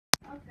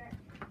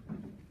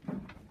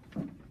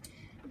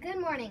Good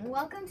morning.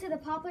 Welcome to the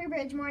Poplar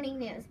Bridge Morning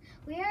News.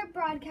 We are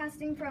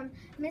broadcasting from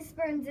Miss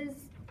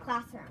Burns'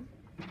 classroom.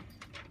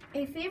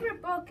 A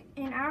favorite book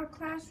in our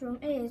classroom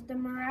is The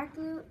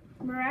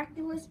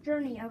Miraculous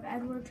Journey of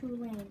Edward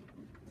Tulane.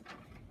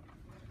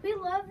 We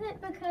love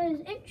it because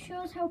it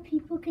shows how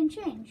people can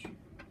change.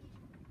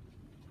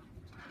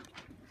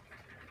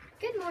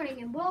 Good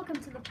morning and welcome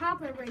to the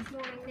Poplar Bridge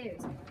Morning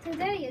News.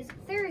 Today is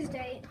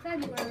Thursday,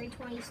 February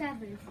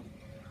 27th.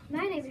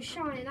 My name is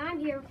Sean and I'm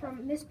here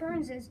from Miss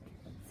Burns'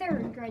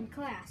 third grade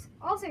class.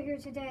 Also here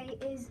today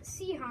is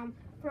Siham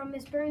from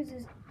Miss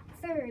Burns'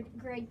 third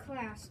grade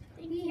class.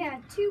 He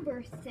had 2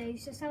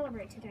 birthdays to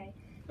celebrate today.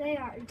 They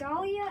are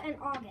Dahlia and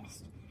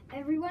August.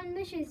 Everyone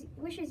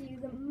wishes you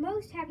the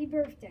most happy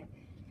birthday.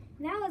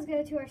 Now let's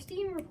go to our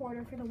STEAM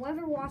reporter for the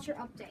Weather Watcher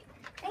update.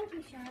 Thank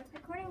you, Sean.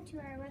 According to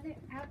our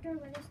outdoor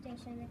weather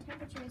station, the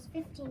temperature is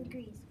 15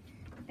 degrees.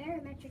 The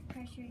barometric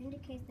pressure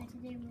indicates that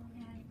today we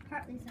will have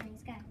partly sunny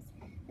skies.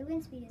 The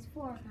wind speed is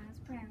 4 miles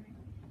per hour.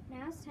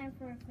 Now it's time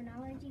for a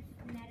phonology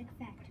phonetic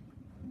fact.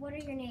 What are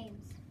your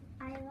names?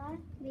 Isla,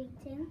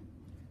 Leighton.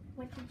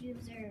 What did you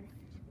observe?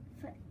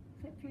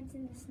 Footprints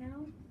in the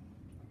snow.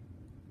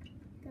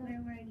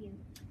 Where were you?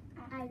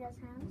 Ida's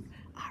house.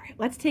 All right,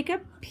 let's take a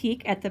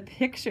peek at the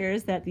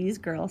pictures that these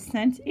girls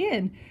sent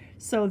in.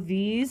 So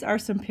these are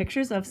some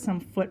pictures of some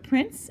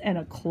footprints and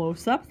a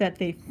close-up that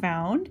they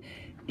found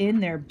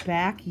in their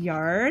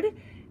backyard.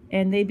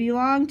 And they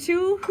belong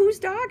to, whose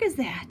dog is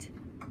that?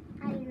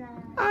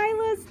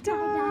 Isla's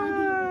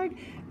dog.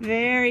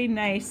 Very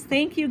nice.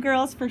 Thank you,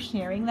 girls, for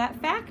sharing that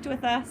fact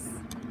with us.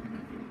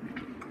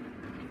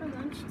 For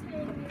lunch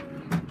today, we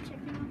were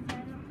chicken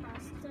alfredo,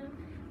 pasta,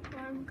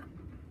 warm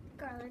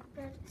garlic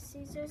bread,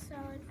 Caesar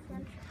salad,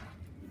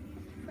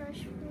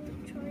 fresh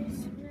fruit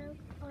choice, milk,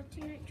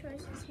 alternate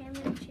choices, ham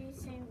and cheese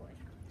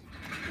sandwich.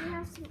 We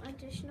have some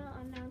additional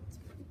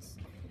announcements.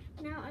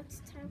 Now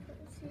it's time to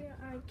see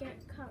our Get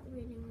Caught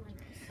Reading winners.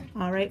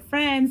 All right,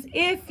 friends,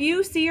 if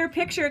you see your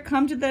picture,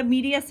 come to the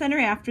Media Center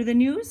after the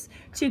news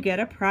to get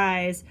a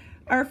prize.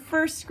 Our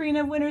first screen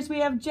of winners, we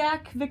have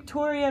Jack,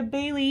 Victoria,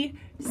 Bailey,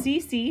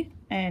 Cece,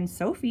 and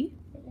Sophie.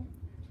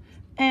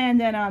 And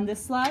then on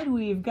this slide,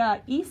 we've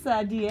got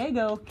Isa,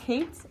 Diego,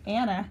 Kate,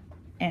 Anna,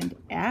 and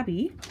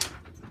Abby.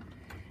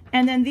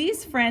 And then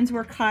these friends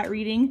were caught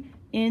reading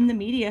in the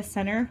Media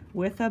Center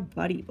with a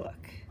buddy book.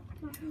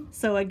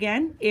 So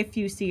again, if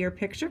you see your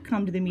picture,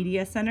 come to the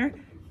Media Center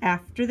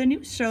after the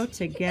news show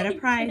to get a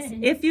prize.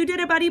 If you did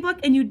a buddy book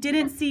and you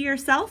didn't see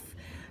yourself,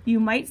 you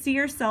might see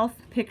yourself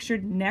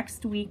pictured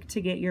next week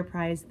to get your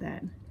prize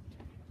then.